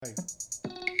Hey.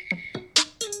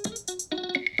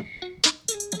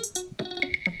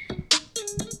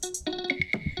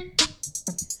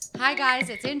 Hi guys,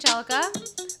 it's Angelica.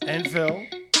 And Phil.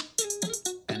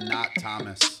 And not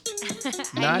Thomas.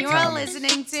 And Not you're Thomas.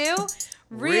 listening to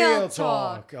Real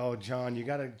Talk. Oh, John, you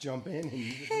got to jump in.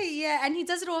 Yeah, and he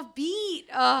does it off beat.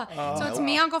 So it's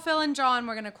me, Uncle Phil, and John.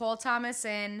 We're going to call Thomas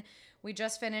in. We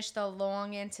just finished the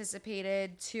long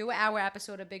anticipated 2-hour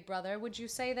episode of Big Brother. Would you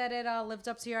say that it lived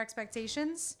up to your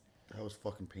expectations? That was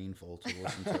fucking painful to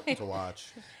listen to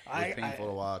watch. It was painful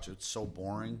to watch. It's so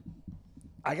boring.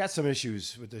 I got some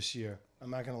issues with this year.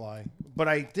 I'm not going to lie. But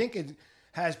I think it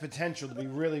has potential to be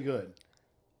really good.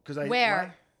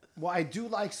 Where? I do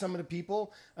like some of the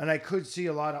people, and I could see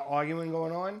a lot of arguing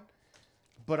going on.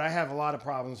 But I have a lot of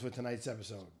problems with tonight's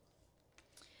episode.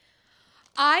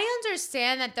 I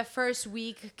understand that the first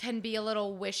week can be a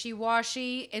little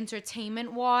wishy-washy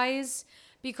entertainment-wise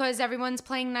because everyone's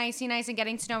playing nicey nice and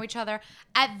getting to know each other.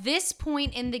 At this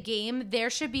point in the game, there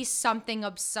should be something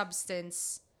of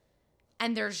substance,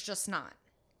 and there's just not.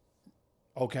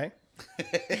 Okay.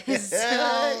 He just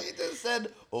said,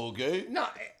 okay. No,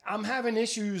 I'm having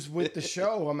issues with the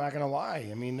show. I'm not going to lie.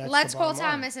 I mean, that's Let's the call bottom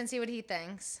line. Thomas and see what he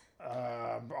thinks.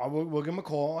 We'll give him a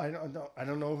call. I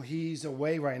don't know. He's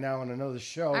away right now on another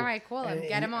show. All right, call him.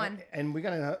 Get him on. And we're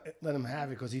gonna let him have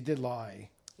it because he did lie.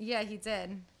 Yeah, he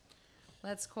did.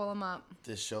 Let's call him up.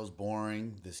 This show's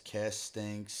boring. This cast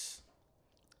stinks.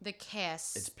 The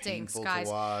cast It's stinks, painful to guys.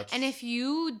 watch. And if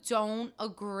you don't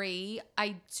agree,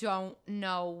 I don't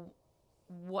know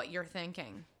what you're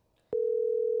thinking.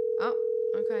 Oh,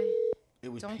 okay. It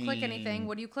was Don't click anything.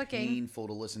 What are you clicking? Painful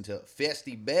to listen to.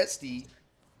 Festy Bestie.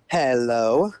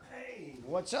 Hello. Hey,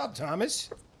 what's up, Thomas?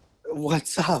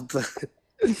 What's up?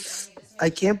 I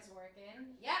can't.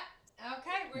 Yeah. Okay,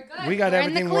 we're good. We got We're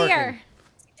everything in the clear. working.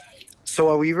 So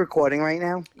are we recording right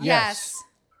now? Yes.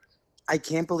 I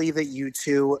can't believe that you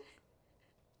two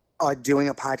are doing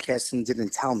a podcast and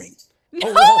didn't tell me.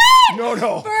 No, No,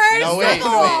 no. First No, of wait.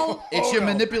 all, It's Oh, your no.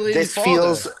 manipulating This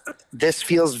father.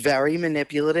 feels very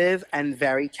manipulative and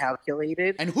very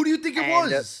calculated. And who do you think it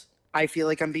And, was? I feel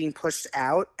like I'm being pushed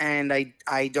out, and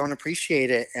I don't appreciate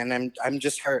it, and I'm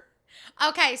just hurt.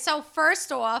 okay, so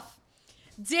first off,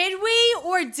 did we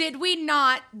or did we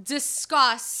not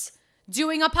discuss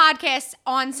doing a podcast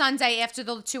on Sunday after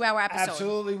the 2-hour episode?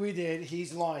 Absolutely, we did.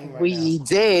 He's lying right We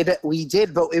did,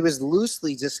 but it was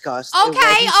loosely discussed. It Okay,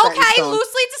 wasn't set in okay, stone,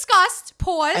 loosely discussed.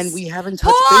 Pause. and we haven't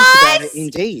touched base about it in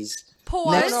days.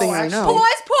 Pause. Next thing I know,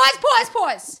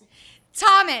 Pause.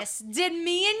 Thomas, did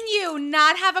me and you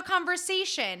not have a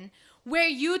conversation where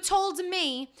you told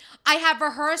me I have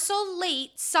rehearsal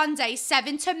late Sunday,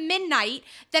 7 to midnight,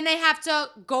 then I have to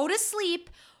go to sleep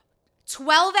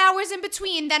 12 hours in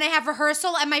between, then I have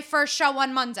rehearsal and my first show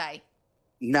on Monday?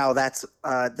 no, that's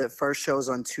the first show's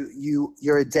on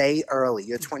you're a day early.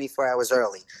 You're 24 hours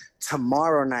early.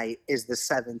 Tomorrow night is the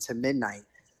 7 to midnight.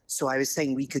 So I was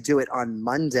saying we could do it on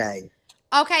Monday.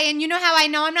 Okay, and you know how I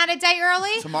know I'm not a day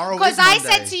early? Tomorrow Because is I Monday.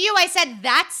 said to you, I said,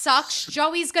 that sucks.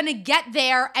 Joey's going to get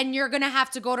there and you're going to have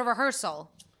to go to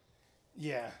rehearsal.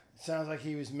 Yeah, sounds like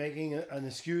he was making an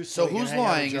excuse. So he can who's hang out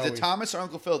with lying? Is Joey. it Thomas or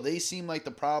Uncle Phil? They seem like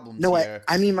the problems No, here.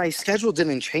 I mean my schedule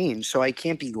didn't change, so I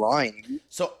can't be lying.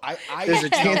 So There's a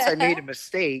chance I made a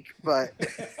mistake, but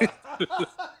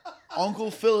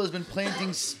Uncle Phil has been planting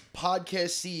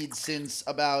podcast seeds since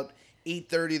about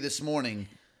 8:30 this morning.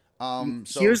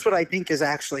 So here's what I think is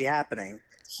actually happening.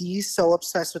 He's so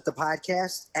obsessed with the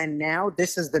podcast, and now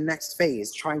this is the next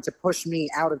phase, trying to push me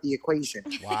out of the equation.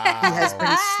 wow. He has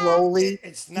been slowly.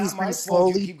 It's he's not been my fault.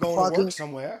 slowly You keep going to plugging. work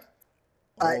somewhere.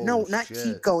 No, Oh, not shit.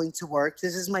 keep going to work.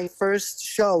 This is my first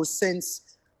show since,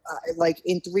 like,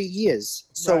 in 3 years.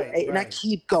 So Right, not right.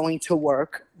 keep going to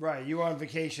work. Right, you were on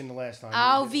vacation the last time.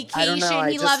 Oh, You did. I don't vacation. know,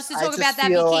 He loves to I talk just about that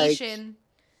feel like- vacation.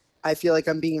 I feel like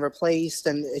I'm being replaced,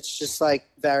 and it's just like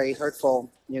very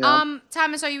hurtful. You know,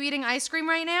 Thomas, are you eating ice cream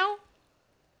right now?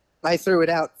 I threw it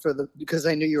out because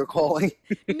I knew you were calling.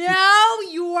 No,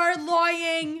 you are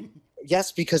lying.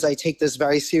 Yes, because I take this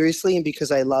very seriously, and because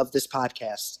I love this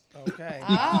podcast. Okay.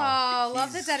 Oh,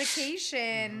 love the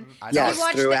dedication. I know. Yes,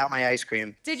 watched threw it? out my ice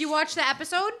cream. Did you watch the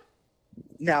episode?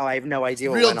 No, I have no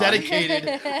idea what Real went on. dedicated.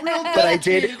 But I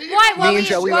did. Why? Me and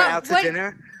Joey were out to what-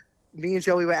 dinner. Me and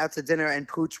Joey were out to dinner, and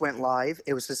Pooch went live.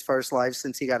 It was his first live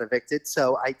since he got evicted.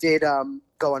 So I did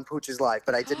go on Pooch's live,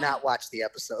 but I did not watch the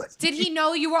episode. Did he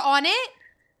know you were on it?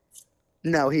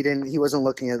 No, he didn't. He wasn't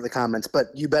looking at the comments, but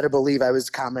you better believe I was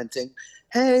commenting,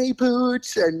 "Hey,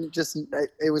 Pooch," and just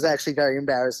it was actually very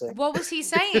embarrassing. What was he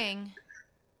saying?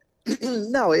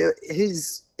 No,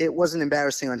 his it wasn't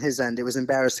embarrassing on his end. It was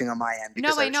embarrassing on my end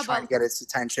because No, I I was know, trying but- to get its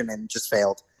attention and just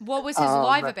failed. What was his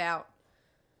live about?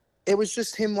 It was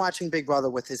just him watching Big Brother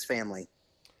with his family.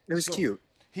 It was So- cute.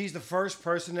 He's the first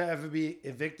person to ever be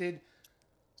evicted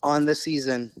On the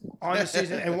season. on the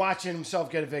season and watching himself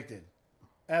get evicted.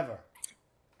 Ever.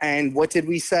 And what did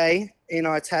we say in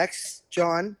our text,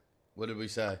 John? What did we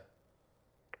say?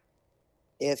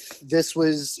 If this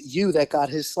was you that got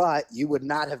his slot, you would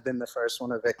not have been the first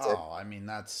one evicted. Oh, I mean,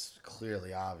 that's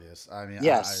clearly obvious. I mean,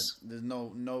 Yes. there's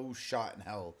no shot in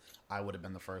hell I would have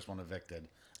been the first one evicted.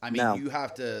 I mean, No. you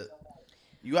have to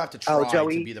try Oh,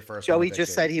 Joey, to be the first one Joey evicted.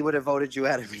 just said he would have voted you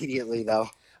out immediately, though.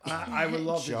 I would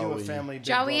love to do a Joey. family Big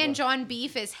Joey and Brother. John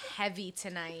beef is heavy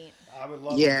tonight. I would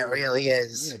love Yeah, to it do really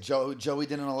is. Yeah, Joey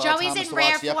didn't allow Joey's Thomas in to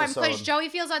rare watch the form because episode. Joey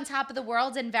feels on top of the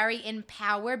world and very in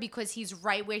power because he's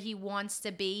right where he wants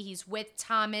to be. He's with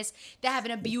Thomas. They're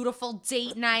having a beautiful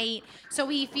date night. So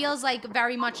he feels like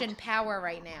very much in power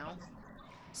right now.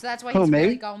 So that's why Who, he's me?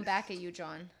 really going back at you,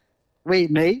 John.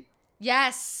 Wait, me?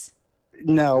 Yes.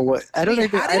 No, I don't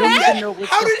even. I don't even know what's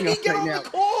How did going he get right on now. the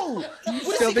call? He's What, has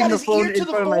he shoving got the his phone ear in to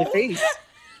the front of my phone? face.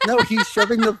 No, he's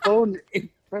shoving the phone in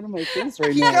front of my face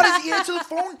right He's now. got his ear to the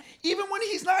phone. Even when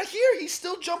he's not here, he's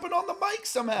still jumping on the mic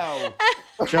somehow.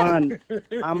 John,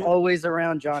 I'm always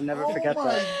around, John. Never Oh forget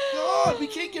my that. God, we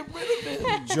can't get rid of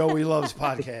him. Joey loves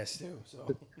podcasts too.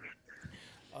 So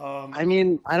I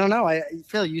mean, I don't know.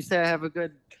 Phil, you say I have a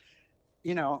good,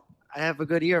 I have a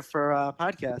good ear for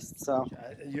podcasts. So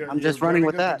I'm just you're a running very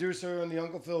with good that. Producer on the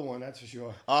Uncle Phil one, that's for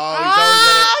sure.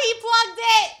 Oh, he plugged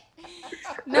it.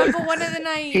 Number one of the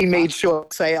night. he made sure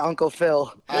to say Uncle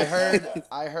Phil. I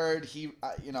heard he, through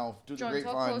the John, talk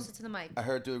grapevine. closer to the mic. I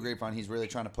heard through the grapevine he's really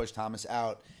trying to push Thomas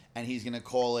out, and he's gonna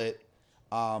call it,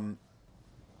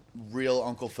 real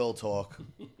Uncle Phil talk.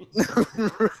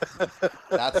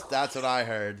 That's what I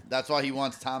heard. That's why he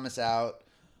wants Thomas out,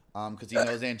 because he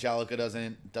knows Angelica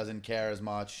doesn't care as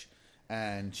much,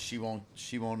 and she won't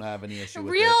have any issue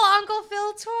with Real it. Uncle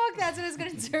Phil talk? That's what it's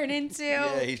going to turn into.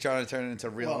 Yeah, he's trying to turn it into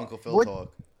real Well, Uncle Phil what-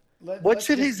 talk. What Let's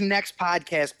should get- his next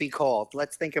podcast be called?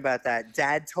 Let's think about that.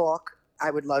 Dad Talk. I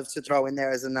would love to throw in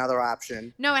there as another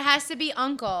option. No, it has to be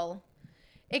Uncle.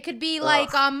 It could be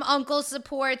like Uncle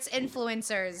supports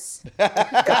influencers.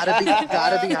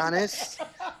 Gotta be honest.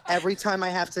 Every time I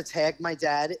have to tag my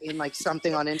dad in like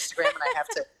something on Instagram and I have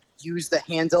to use the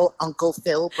handle Uncle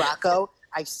Phil Bracco,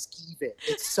 I skeeve it.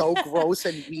 It's so gross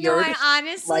and weird. No, I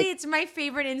honestly, Like- it's my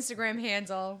favorite Instagram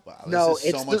handle. Wow, No, this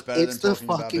is it's so much better it's than the talking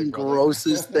about fucking Big Brother.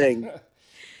 grossest thing.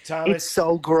 It's Thomas,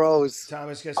 so gross.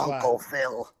 Thomas, guess Uncle what?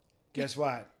 Phil. Guess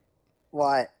what?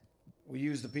 What? We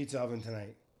used the pizza oven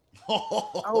tonight. Oh,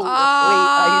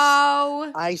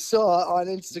 Oh. I saw on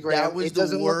Instagram. That was It the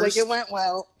doesn't look like worst. it went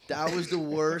well. That was the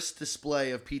worst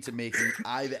display of pizza making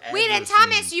I've ever Wait, and seen.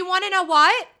 Thomas, you want to know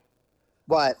what?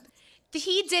 What?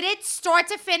 He did it start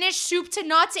to finish, soup to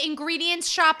nuts, ingredients,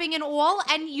 shopping, and all.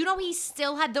 And you know he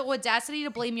still had the audacity to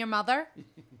blame your mother?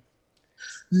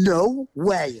 No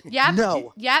way. Yep.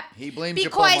 No. Yep. He blames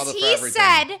your poor because mother for he everything.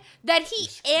 said that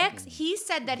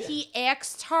he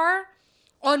asked her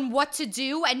on what to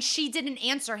do and she didn't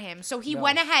answer him. So he No.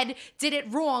 went ahead, did it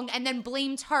wrong, and then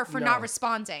blamed her for No. not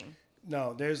responding.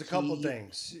 No, there's a couple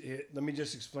things. Let me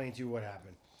just explain to you what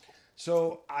happened.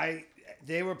 So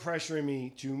they were pressuring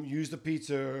me to use the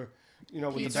pizza,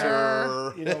 with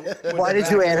Pizza. the back, with Why the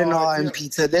did you add an backyard, R in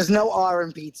pizza? There's no R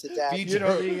in pizza, Dad. Pizza.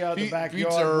 the backyard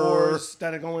Pizza. wars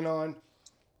that are going on.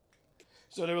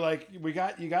 So they were like, you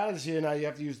got this here now. You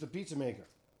have to use the pizza maker.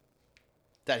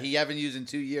 That he haven't used in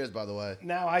 2 years, by the way.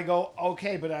 Now I go,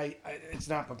 okay, but it's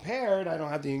not prepared. I don't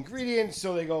have the ingredients.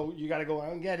 So they go, you got to go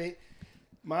out and get it.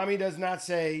 Mommy does not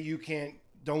say you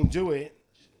don't do it.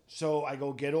 So I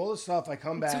go get all the stuff. I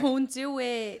come back. Don't do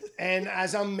it. And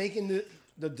as I'm making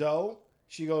the dough,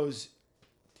 she goes,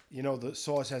 the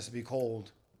sauce has to be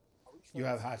cold. You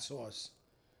have hot sauce.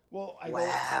 Well,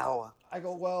 Wow. I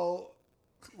go, well,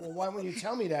 why wouldn't you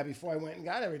tell me that before I went and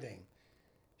got everything?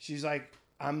 She's like,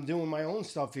 I'm doing my own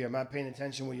stuff here. I'm not paying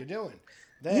attention to what you're doing.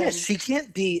 Then, Yeah, she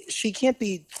can't be,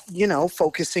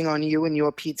 focusing on you and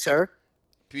your pizza.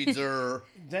 Pizza.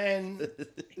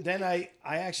 then I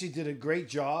actually did a great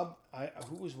job.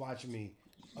 Who was watching me?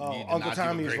 Oh, You did Uncle not do a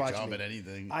Tommy was great watching job me. at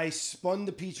anything. I spun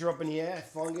the pizza up in the air, I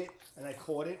flung it, and I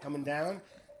caught it coming down.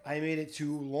 I made it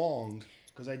too long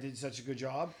because I did such a good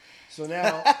job. So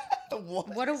now,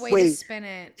 What a way to Wait. spin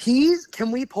it.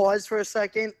 Can we pause for a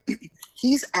second?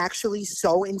 He's actually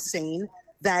so insane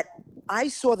that I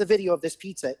saw the video of this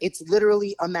pizza. It's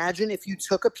literally, imagine if you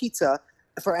took a pizza,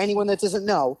 for anyone that doesn't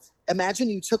know, imagine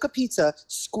you took a pizza,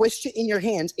 squished it in your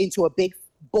hand into a big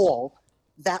ball,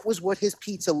 that was what his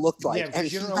pizza looked like. Yeah, because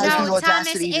and you he don't has know- the No,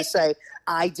 audacity Thomas, to say,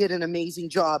 I did an amazing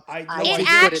job. I- I It did good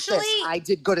at actually- this. I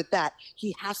did good at that.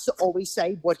 He has to always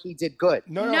say what he did good.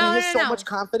 No, No, He no. has so no. much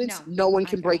confidence, No. no one I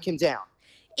can know. break him down.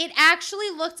 It actually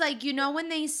looked like, you know when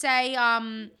they say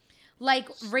like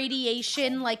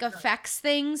radiation like affects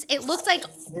things? It looked like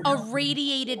a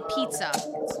radiated pizza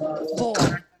bowl.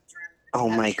 Oh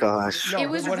my gosh. No, It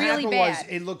was what really happened bad. was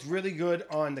it looked really good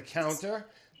on the counter,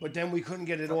 but then we couldn't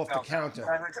get it off the counter.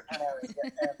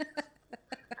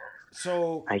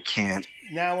 So I can't.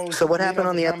 now when we So what clean happened up,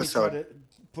 on the Tommy episode? tried to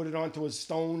put it onto a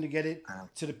stone to get it Oh.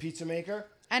 to the pizza maker.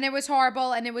 And it was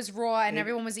horrible and it was raw and It-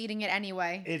 everyone was eating it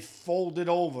anyway. It folded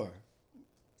over.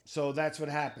 So that's what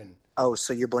happened. Oh,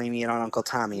 so you're blaming it on Uncle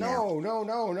Tommy now?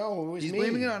 No. It was He's me.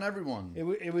 blaming it on everyone.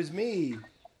 It was me.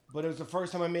 But it was the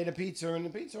first time I made a pizza in the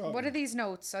pizza oven. What are these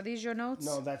notes? Are these your notes?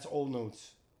 No, that's old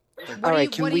notes. What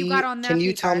do you got on that Can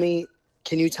you paper? tell me?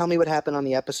 Can you tell me what happened on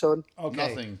the episode? Okay.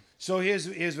 Nothing. So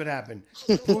here's what happened.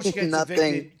 Pooch gets Nothing.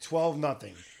 evicted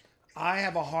 12-0. I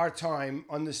have a hard time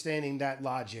understanding that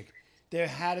logic. There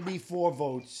had to be 4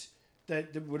 votes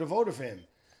that would have voted for him.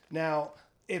 Now,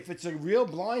 if it's a real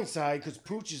blindside, because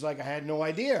Pooch is like, I had no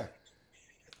idea.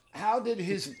 How did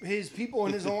his people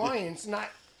in his alliance not?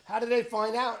 How did they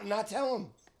find out and not tell him?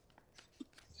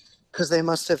 Because they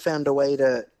must have found a way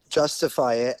to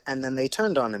justify it, and then they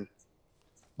turned on him.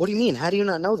 What do you mean? How do you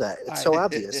not know that? It's so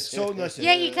obvious. So listen.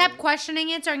 Yeah, he kept questioning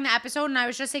it during the episode and I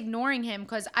was just ignoring him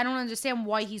because I don't understand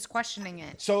why he's questioning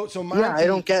it. So Monty, Yeah, I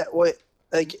don't get what.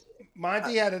 Like,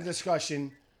 Monty had a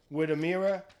discussion with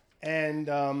Amira and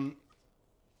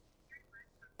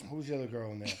who's the other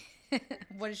girl in there?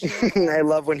 What is she? I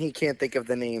love when he can't think of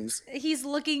the names. He's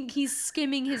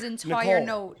skimming his entire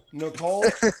note. Nicole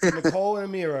and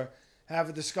Amira have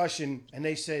a discussion, and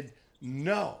they said,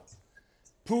 no,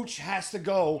 Pooch has to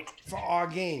go for our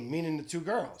game, meaning the 2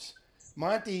 girls.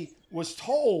 Monty was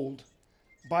told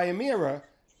by Amira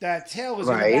that Tail was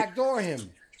going Right. to backdoor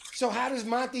him. So how does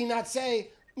Monty not say,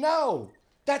 no,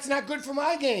 that's not good for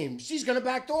my game. She's going to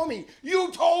backdoor me.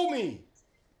 You told me.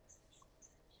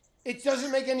 It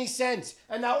doesn't make any sense.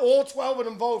 And now all 12 of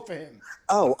them vote for him.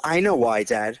 Oh, I know why,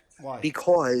 Dad. Why?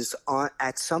 Because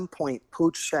at some point,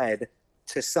 Pooch said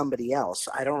to somebody else,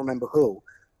 I don't remember who,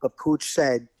 but Pooch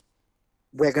said,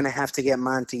 we're going to have to get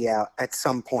Monty out at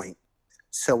some point.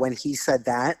 So when he said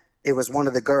that, it was one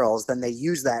of the girls. Then they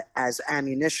used that as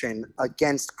ammunition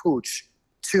against Pooch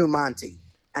to Monty.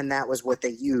 And that was what they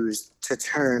used to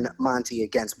turn Monty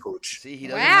against Pooch. See, he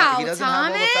doesn't, Wow, he doesn't have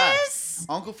all the facts. Thomas!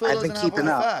 Uncle Phil I've doesn't been have all keeping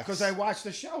the up. facts. Because I watched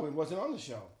the show. It wasn't on the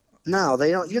show. No,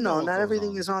 they don't. You know know, what not goes everything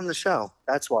on. is on the show.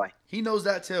 That's why. He knows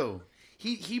that too.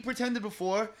 He pretended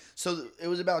before, so it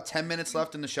was about 10 minutes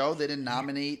left in the show. They didn't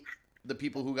nominate the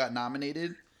people who got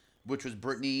nominated, which was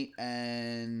Brittany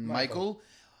and Michael.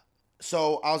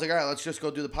 So I was like, all right, let's just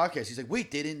go do the podcast. He's like, wait,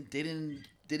 they didn't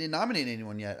nominate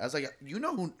anyone yet. I was like, you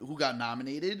know who got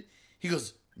nominated? He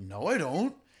goes, no, I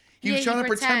don't. He was Yeah, trying he to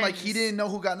pretend like he pretends. didn't know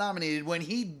who got nominated when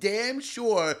he damn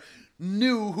sure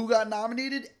knew who got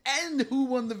nominated and who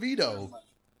won the veto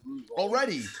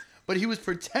already. But he was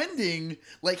pretending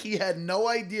like he had no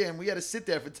idea, and we had to sit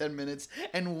there for 10 minutes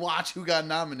and watch who got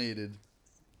nominated.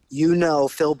 You know,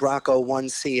 Phil Bracco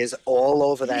 1C is all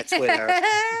over that Twitter,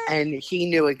 and he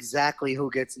knew exactly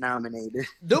who gets nominated.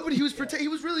 No, but he was he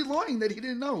was really lying that he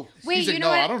didn't know. Wait, He's like, you know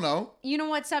no, what? I don't know. You know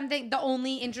what? The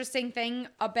only interesting thing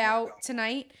about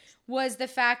tonight was the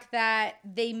fact that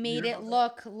they made it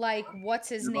look like what's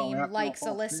his name likes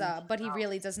Alyssa, but he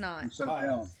really does not.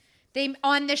 They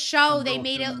on the show they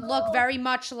made it look very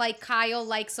much like Kyle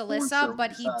likes Alyssa,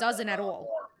 but he doesn't at all.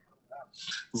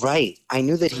 Right. I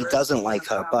knew that he doesn't like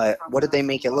her, but what did they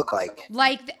make it look like?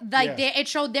 Yeah. It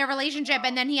showed their relationship,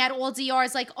 and then he had all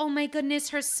DRs like, oh my goodness,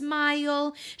 her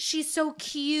smile, she's so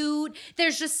cute.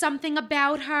 There's just something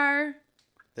about her.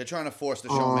 They're trying to force the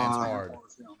showman's hard.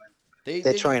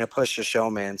 They're trying to push the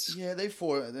showmans. Yeah,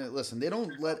 listen, they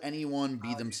don't let anyone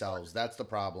be themselves. That's the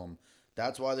problem.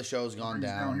 That's why the show's gone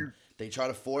down. They try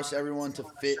to force everyone to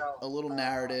fit a little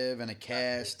narrative and a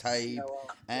cast type,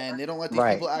 and they don't let these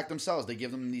Right. people act themselves. They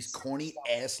give them these corny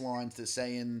ass lines to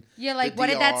say in Yeah, like the what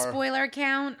did that DR. spoiler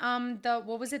count?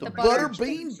 What was it? The The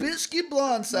butterbean biscuit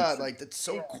blindside. Like, that's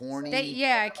so corny.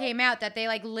 It came out that they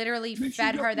like literally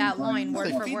fed her that line word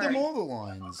They for feed word. them all the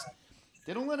lines.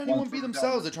 They don't let anyone be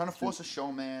themselves. They're trying to force a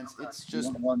showman. It's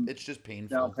just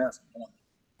painful.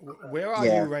 Where are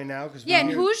Yeah. you right now? Because Yeah, and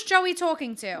who's Joey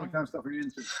talking to?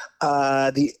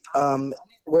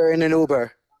 We're in an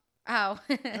Uber. Oh. All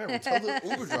right, well, tell the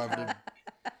Uber driver to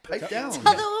pipe down.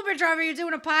 Tell the Uber driver you're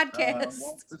doing a podcast.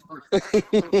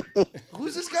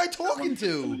 Who's this guy talking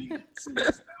to?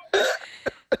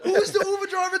 Who's the Uber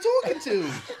driver talking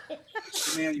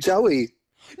to? Joey.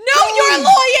 No, you're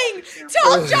lying.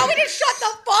 Tell Joey to shut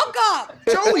the fuck up.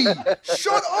 Joey,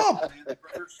 shut up.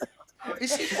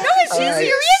 Is he No, is she All right.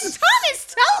 serious?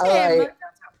 Thomas, tell All him. right.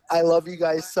 I love you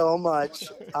guys so much.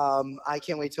 I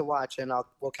can't wait to watch, and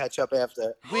we'll catch up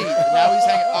after. Wait, now he's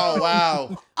hanging. Oh, wow.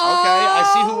 Okay,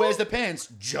 I see who wears the pants.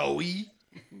 Joey.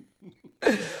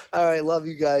 All right, love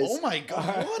you guys. Oh, my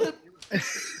God.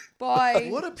 Boy,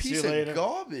 What a piece See you later. of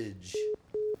garbage.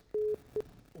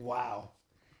 Wow.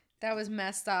 that was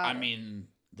messed up. I mean,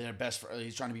 they're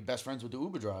he's trying to be best friends with the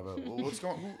Uber driver. What's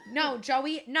going on? No,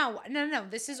 Joey. No.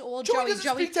 This is all Joey Joey.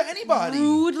 doesn't speak to anybody.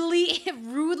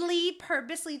 Rudely,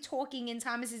 purposely talking in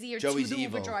Thomas's ear Joey's to the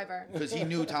evil. Uber driver. Because he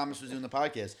knew Thomas was doing the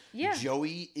podcast. Yeah.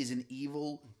 Joey is an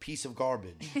evil piece of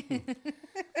garbage.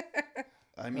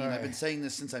 I mean, I've been saying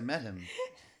this since I met him.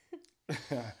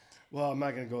 Well, I'm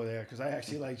not going to go there because I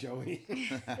actually like Joey.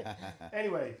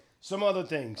 Anyway, some other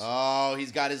things. Oh,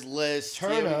 he's got his list. Here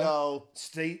we Turner go.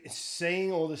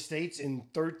 saying all the states in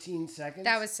 13 seconds.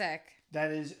 That was sick.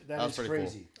 That is That was pretty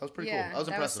crazy. cool. That was pretty Yeah, cool. That was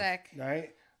impressive. sick.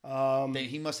 Right?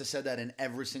 He must have said that in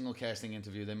every single casting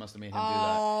interview. They must have made him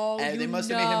Oh, do that. And they you must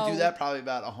have made him know. do that probably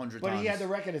about 100 But times. he had the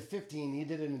record at 15. He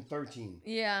did it in 13.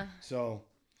 Yeah. So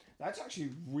that's actually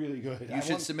really good. You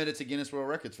should submit it to Guinness World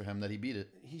Records for him that he beat it.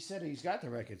 He said he's got the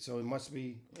record, so it must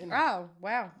be in there. Oh,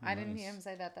 wow. I didn't hear him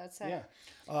say that. That's sick.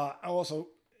 Yeah. Also,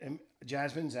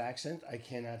 Jasmine's accent, I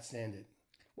cannot stand it.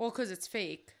 Well, because it's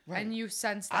fake. Right. And you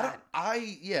sense I that.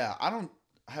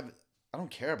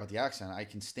 don't care about the accent. I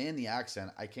can stand the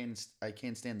accent. I can't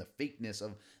stand the fakeness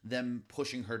of them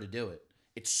pushing her to do it.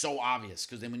 It's so obvious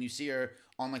because then when you see her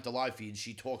on like the live feed,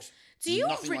 she talks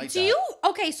nothing like that.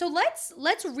 Okay, so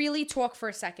let's really talk for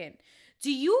a second.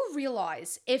 Do you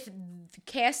realize if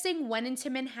casting went into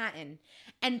Manhattan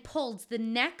and pulled the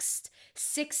next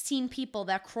 16 people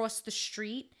that crossed the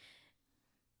street,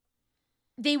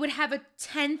 they would have a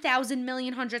 10,000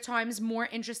 million hundred times more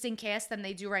interesting cast than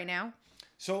they do right now?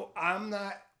 So I'm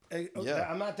not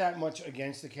that much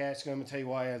against the cast. I'm going to tell you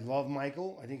why. I love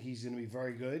Michael. I think he's going to be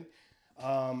very good.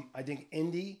 I think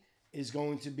Indy is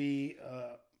going to be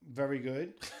very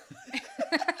good.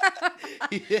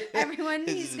 Everyone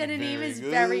he's going to name is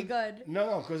very good.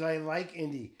 No, because I like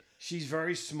Indy. She's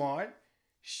very smart.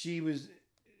 She was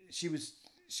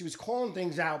calling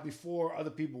things out before other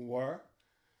people were.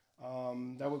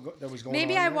 That was going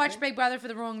Maybe on. I watched Big Brother for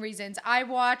the wrong reasons. I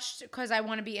watched because I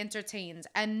want to be entertained,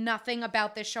 and nothing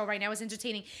about this show right now is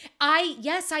entertaining. I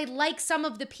like some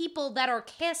of the people that are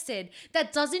casted.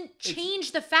 That doesn't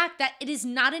change the fact that it is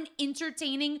not an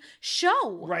entertaining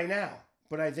show right now,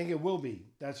 but I think it will be.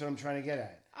 That's what I'm trying to get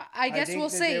at. I guess think we'll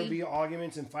that see. There'll be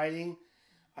arguments and fighting.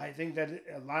 I think that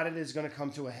a lot of it is going to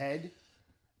come to a head,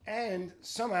 and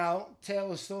somehow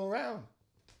Taylor's still around.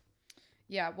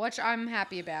 Yeah, which I'm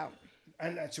happy about.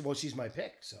 And she's my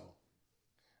pick, so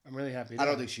I'm really happy. I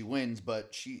don't think she wins,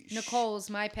 but Nicole's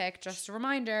my pick. Just a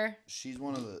reminder. She's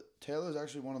Taylor's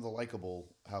actually one of the likable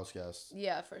house guests.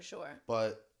 Yeah, for sure.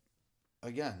 But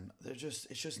again, it's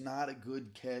just not a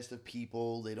good cast of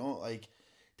people. They don't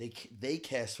they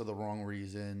cast for the wrong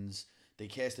reasons. They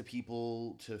cast the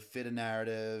people to fit a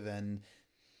narrative, and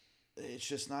it's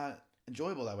just not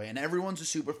enjoyable that way. And everyone's a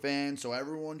super fan, so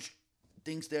everyone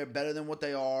thinks they're better than what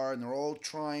they are, and they're all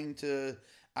trying to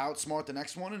outsmart the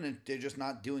next one, and they're just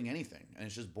not doing anything, and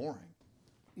it's just boring.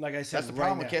 Like I said, that's the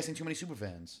problem with casting too many super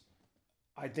fans.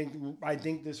 I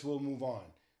think this will move on.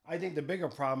 I think the bigger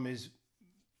problem is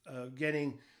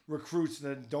getting recruits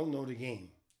that don't know the game.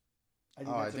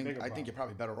 I think you're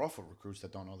probably better off with recruits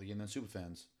that don't know the game than super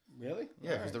fans. Really?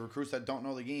 Yeah, because the recruits that don't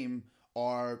know the game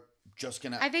are just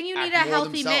gonna. I think you need a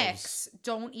healthy mix.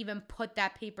 Don't even put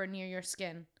that paper near your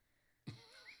skin.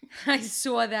 I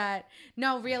saw that.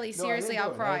 No, really, seriously,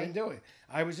 I'll cry. I didn't do it.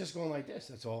 I was just going like this.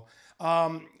 That's all.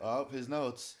 His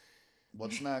notes.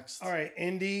 What's next? All right,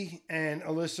 Indy and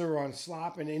Alyssa are on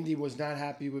slop, and Indy was not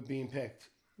happy with being picked.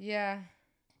 Yeah.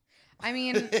 I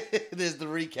mean, there's the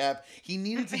recap. He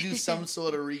needed to do some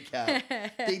sort of recap.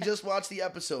 They just watched the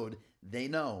episode. They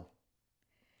know.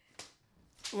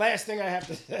 Last thing I have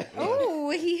to say.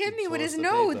 Oh, he hit me with his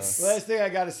notes. Last thing I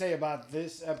got to say about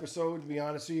this episode, to be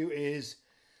honest with you, is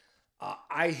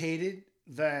I hated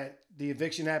that the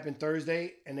eviction happened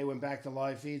Thursday and they went back to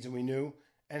live feeds and we knew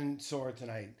and saw it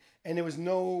tonight. And there was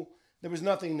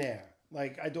nothing there.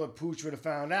 Like I thought Pooch would have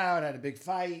found out, had a big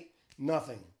fight.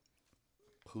 Nothing.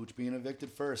 Pooch being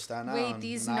evicted first. Wait,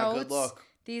 these not notes. Good luck.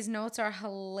 These notes are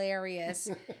hilarious.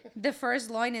 The first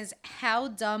line is, "How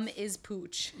dumb is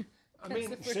Pooch?" I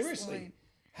mean, seriously.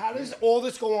 How does all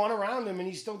this go on around him and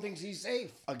he still thinks he's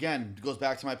safe? Again, it goes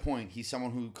back to my point. He's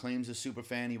someone who claims a super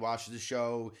fan. He watches the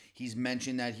show. He's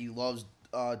mentioned that he loves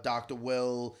Dr.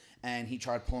 Will, and he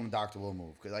tried pulling a Dr. Will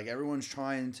move. Because like everyone's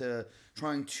trying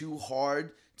too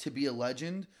hard to be a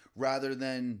legend rather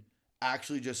than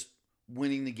actually just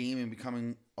winning the game and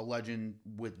becoming a legend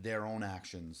with their own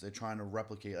actions. They're trying to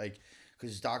replicate, like,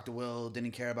 because Dr. Will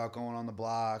didn't care about going on the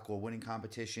block or winning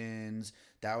competitions.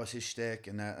 That was his shtick,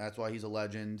 and that's why he's a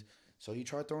legend. So he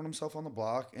tried throwing himself on the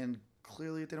block, and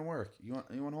clearly it didn't work. You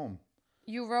went home.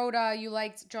 You wrote, you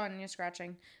liked, John, you're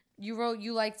scratching. You wrote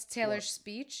you liked Taylor's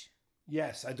speech?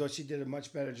 Yes, I thought she did a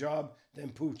much better job than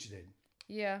Pooch did.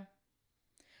 Yeah.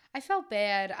 I felt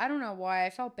bad. I don't know why. I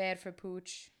felt bad for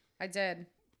Pooch. I did.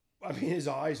 I mean, his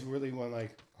eyes really went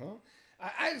like, huh?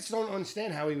 I just don't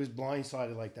understand how he was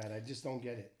blindsided like that. I just don't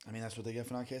get it. I mean, that's what they get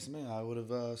for not casting me. I would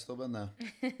have still been there.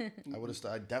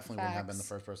 I definitely wouldn't have been the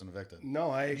first person evicted.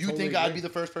 No, I. You totally think agree. I'd be the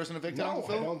first person evicted on No, the I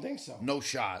film? don't think so. No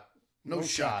shot. No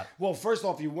shot. Well, first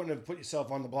off, you wouldn't have put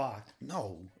yourself on the block.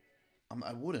 No,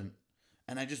 I wouldn't,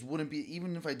 and I just wouldn't be.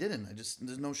 Even if I didn't,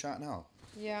 there's no shot now.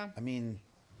 Yeah. I mean,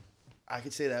 I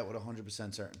could say that with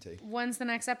 100% certainty. When's the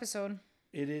next episode?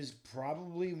 It is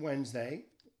probably Wednesday,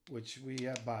 which we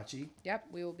have Bocce, Yep,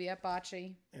 we will be at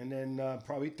Bocce. and then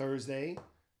probably Thursday,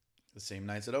 The same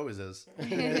nights it always is. and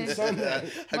then Sunday.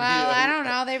 Well, I don't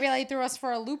know. They really threw us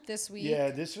for a loop this week.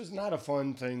 Yeah, this was not a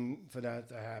fun thing for that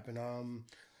to happen.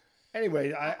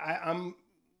 Anyway, I'm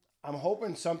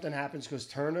hoping something happens because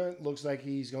Turner looks like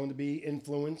he's going to be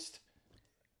influenced,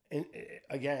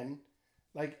 again.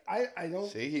 Like I don't.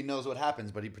 See, he knows what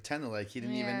happens, but he pretended like he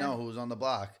didn't even Yeah. know who was on the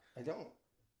block. I don't.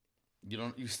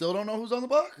 You still don't know who's on the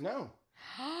block? No.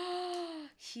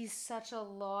 He's such a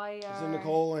lawyer. Is it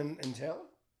Nicole and Taylor?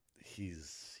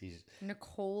 He's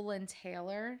Nicole and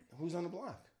Taylor. Who's on the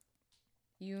block?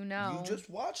 You know. You just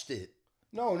watched it.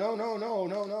 No.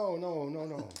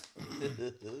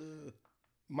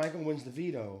 Michael wins the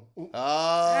veto. Ooh,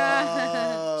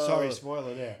 Oh, sorry,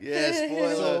 spoiler there. Yeah,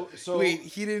 spoiler. So- Wait,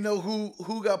 he didn't know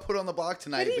who got put on the block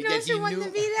tonight, But he yet knows who won knew the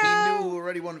veto. he knew who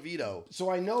already won veto.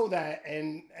 So I know that,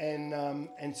 and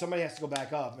somebody has to go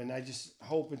back up, and I just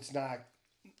hope it's not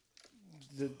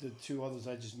the two others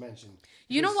I just mentioned.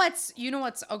 You know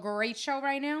what's a great show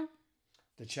right now?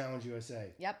 The Challenge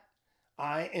USA. Yep.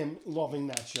 I am loving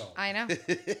that show. I know.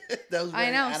 That was I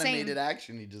very know, animated same.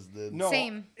 action he just did. No,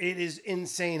 Same. it is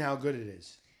insane how good it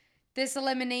is. This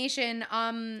elimination,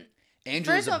 Angela's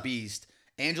First a off- beast.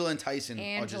 Angela and Tyson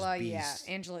Angela, are just yeah. beasts.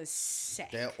 Angela's sick.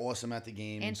 They're awesome at the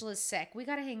game. Angela's sick. We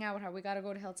gotta hang out with her. We gotta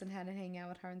go to Hilton Head and hang out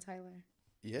with her and Tyler.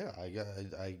 Yeah,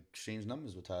 I exchanged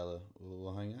numbers with Tyler.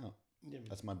 We'll hang out. Yeah, but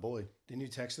That's my boy. didn't you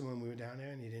text him when we were down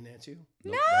there and he didn't answer you?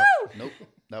 Nope, nope.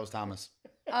 That was Thomas.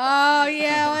 Oh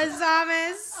yeah, it was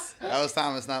Thomas. That was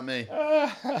Thomas, not me.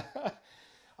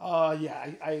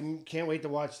 Yeah, I can't wait to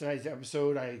watch tonight's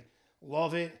episode. I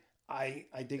love it. I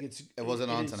think it's. It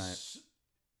wasn't on is- tonight.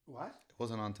 What? It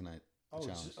wasn't on tonight. The Oh,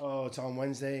 challenge. it's on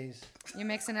Wednesdays. You're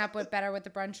mixing up with Better with the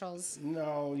Brunchels.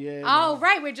 No, yeah. Oh no.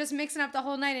 right, we're just mixing up the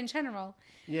whole night in general.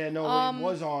 Yeah, no, it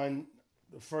was on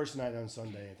the first night on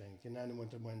Sunday, I think, and then it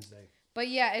went to Wednesday. But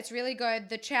yeah, it's really good.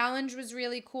 The challenge was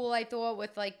really cool, I thought,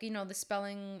 with like, the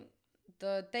spelling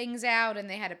the things out, and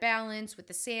they had a balance with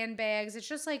the sandbags. It's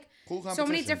just like Cool so many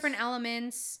competitions. different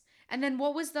elements. And then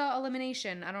what was the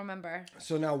elimination? I don't remember.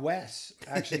 So now Wes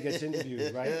actually gets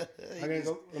interviewed, right? I'm gonna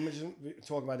go. Let me just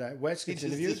talk about that. Wes gets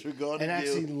just interviewed disregarded and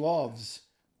actually you. loves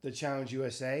the Challenge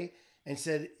USA and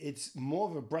said it's more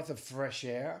of a breath of fresh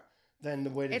air than the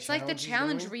way the It's like the is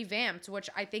challenge going. revamped, which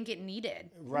I think it needed.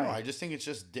 Right. No, I just think it's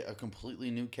just a completely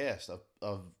new cast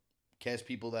of cast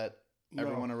people that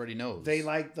everyone already knows. They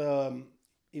like the,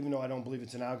 even though I don't believe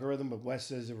it's an algorithm, but Wes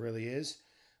says it really is,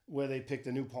 where they pick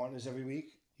the new partners every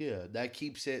week. Yeah, that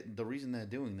keeps it. The reason they're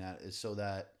doing that is so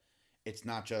that it's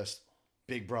not just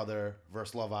Big Brother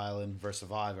versus Love Island versus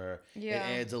Survivor. Yeah.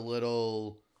 It adds a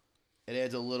little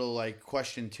like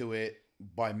question to it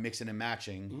by mixing and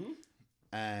matching,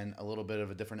 and a little bit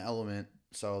of a different element.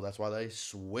 So that's why they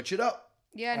switch it up.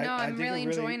 Yeah, no, I I'm think really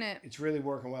enjoying it. It's really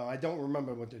working well. I don't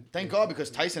remember what the. Thank God, because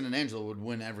Tyson and Angela would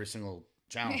win every single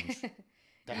challenge.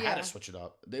 They had Yeah. to switch it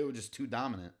up. They were just too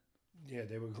dominant. Yeah,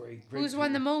 they were great. Who's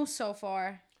won the most so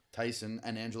far? Tyson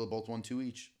and Angela both won 2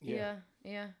 each. Yeah.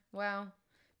 Yeah. Wow.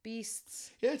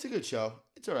 Beasts. Yeah, it's a good show.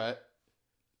 It's all right.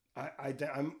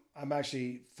 I'm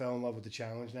actually fell in love with the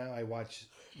challenge now. I watch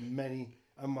many.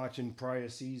 I'm watching prior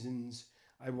seasons.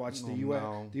 I watched the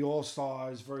no. the All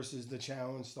Stars versus the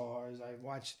Challenge Stars. I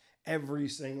watched every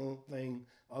single thing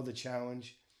of the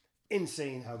challenge.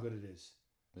 Insane how good it is.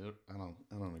 I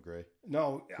don't agree.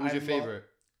 No, Who's I your love- favorite?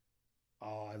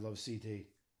 Oh, I love CT.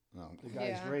 No. The guy's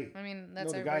Yeah. great. I mean,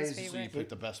 that's No, the guy everybody's is So you favorite. picked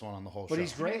the best one on the whole But show.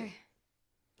 he's great.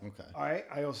 Okay. All right.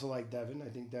 I also like Devin. I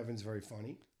think Devin's very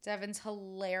funny. Devin's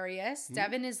hilarious. Hmm?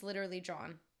 Devin is literally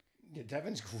John. Yeah,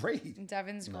 Devin's great.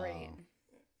 Devin's No. great.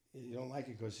 You don't like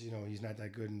it because he's not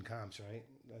that good in comps, right?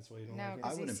 That's why you don't No, like it. I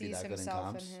because he wouldn't be sees that good in himself in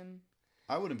comps. him.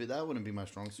 That wouldn't be my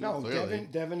strong suit. No, clearly.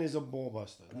 Devin is a ball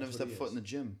buster. I've never That's what stepped he foot is. in the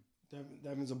gym.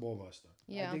 Devin's a ball buster.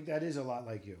 Yeah. I think that is a lot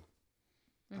like you.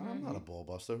 I'm not a ball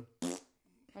buster.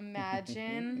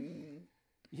 Imagine.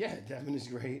 Yeah, Devin is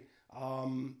great.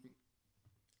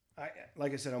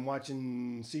 Like I said, I'm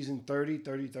watching season 30.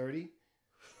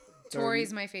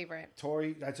 Tori's my favorite.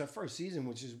 Tori, that's our first season,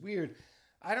 which is weird.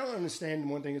 I don't understand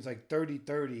one thing. It's like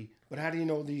 30, but how do you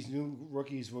know these new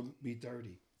rookies will be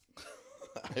 30?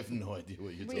 I have no idea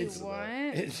what you're Wait, talking what?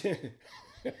 about.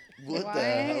 What What? the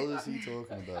hell is he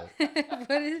talking about?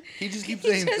 What is, He just keeps he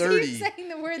saying just 30. keeps saying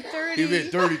the word 30. He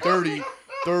meant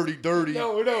 30.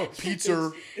 No.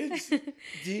 Pizza. It's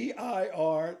DIRTY.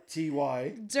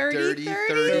 Dirty 30?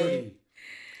 30.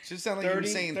 Should sound like you were 30,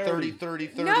 saying 30.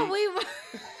 30. No, we.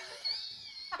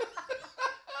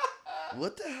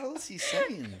 What the hell is he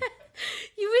saying?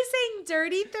 You were saying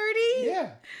dirty 30?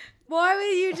 Yeah. Why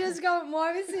would you just go?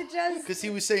 Why was it just? Because he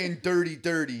was saying dirty.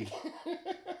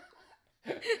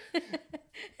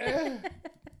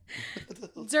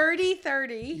 Dirty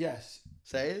 30. Yes.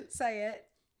 Say it. Say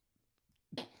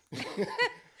it.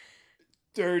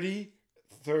 Dirty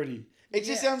 30. It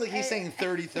just Yeah, sounds like he's saying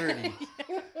 30. He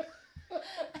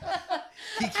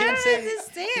I can't don't say.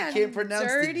 understand. He can't pronounce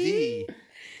Dirty? the D.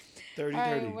 30, All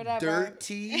 30. right, whatever.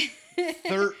 Dirty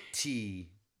 30.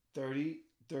 30.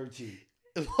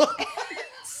 What?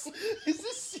 Is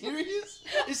this serious?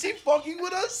 Is he fucking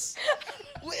with us?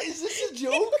 Wait, is this a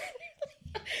joke?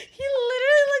 He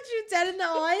literally looked you dead in the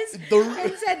eyes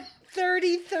and said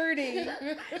 30.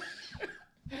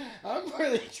 I'm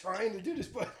really trying to do this,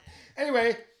 but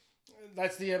anyway,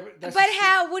 that's the. That's But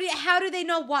the, how do they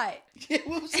know what? Yeah,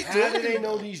 what was he How do talking they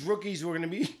know about? these rookies were going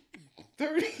to be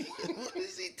 30? What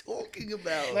is he talking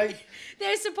about? Like,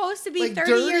 They're supposed to be Like 30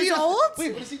 dirty? years old?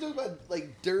 Wait, what is he talking about?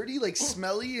 Like dirty, like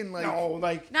smelly, and like. no,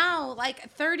 like, No,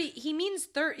 like 30. He means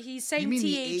 30. He's saying mean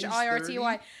the age THIRTY.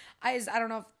 I don't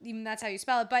know if even that's how you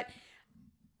spell it, but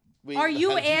Wait, are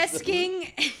you how did spell it?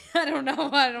 asking? I don't know.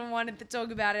 I don't want to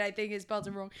talk about it. I think he spelled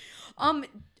it wrong.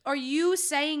 Are you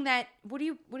saying that? What are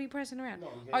you pressing around? No,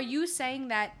 I'm getting- Are you saying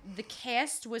that the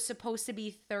cast was supposed to be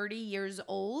 30 years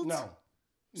old? no.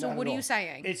 So not what at are you all.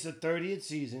 saying? It's the 30th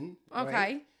season. Okay.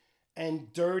 Right?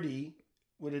 And dirty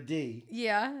with a D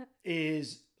Yeah.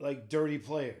 is like dirty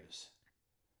players.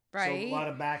 Right. So a lot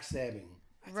of backstabbing.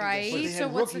 Right. But they So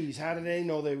had what's rookies. How did they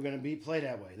know they were going to be play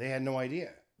that way? They had no idea.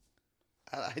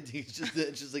 I think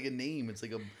it's just like a name. It's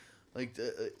like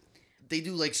they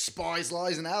do like spies,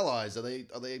 lies, and allies. Are they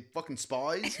fucking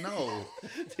spies? No,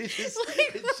 they just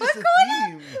it's just a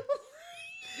theme.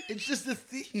 It's just a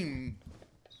theme.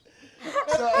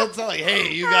 It's not like,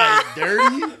 hey, you guys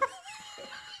dirty.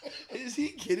 Is he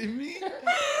kidding me?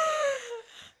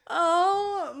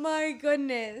 Oh my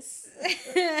goodness.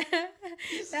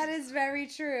 That is very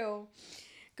true.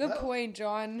 Good point,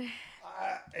 John.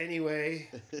 Anyway.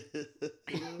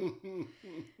 All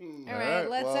right,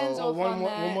 let's well- end Oh, off on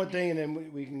that. one more thing, and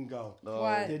then we can go.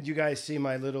 What? Did you guys see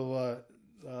my little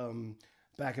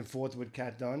back and forth with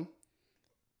Kat Dunn?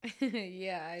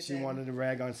 Yeah, I She did. wanted to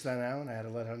rag on Stan Allen. I had to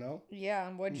let her know. Yeah,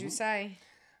 what'd you say?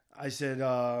 I said,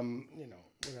 whatever.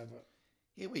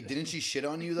 Yeah, wait, didn't she shit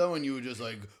on you though? And you were just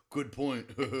like, good point.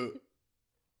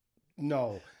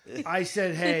 No. I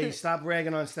said, hey, stop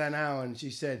ragging on Stan Allen. She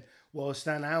said, well,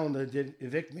 Stan Allen did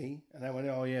evict me. And I went,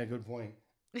 oh, yeah, good point.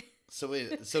 So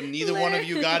wait, so neither one of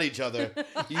you got each other.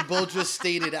 You both just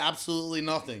stated absolutely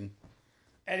nothing.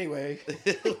 Anyway,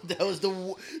 That was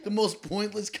the most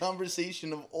pointless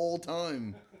conversation of all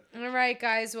time. All right,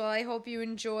 guys. Well, I hope you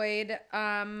enjoyed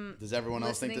Does everyone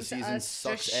else think the listening to season us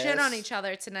sucks just ass? shit on each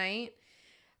other tonight.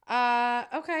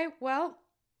 Okay, well,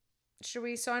 should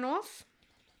we sign off?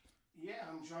 yeah,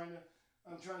 I'm trying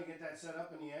to get that set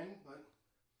up in the end, but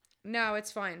No,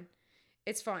 it's fine.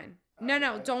 It's fine.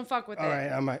 No, don't fuck with all it.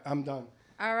 right, I'm done.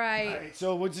 All right. All right,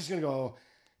 so we're just gonna go.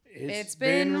 It's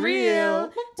been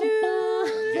real.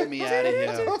 Get me out of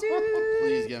here.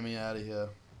 Please get me out of here.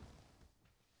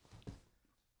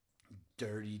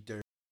 Dirty.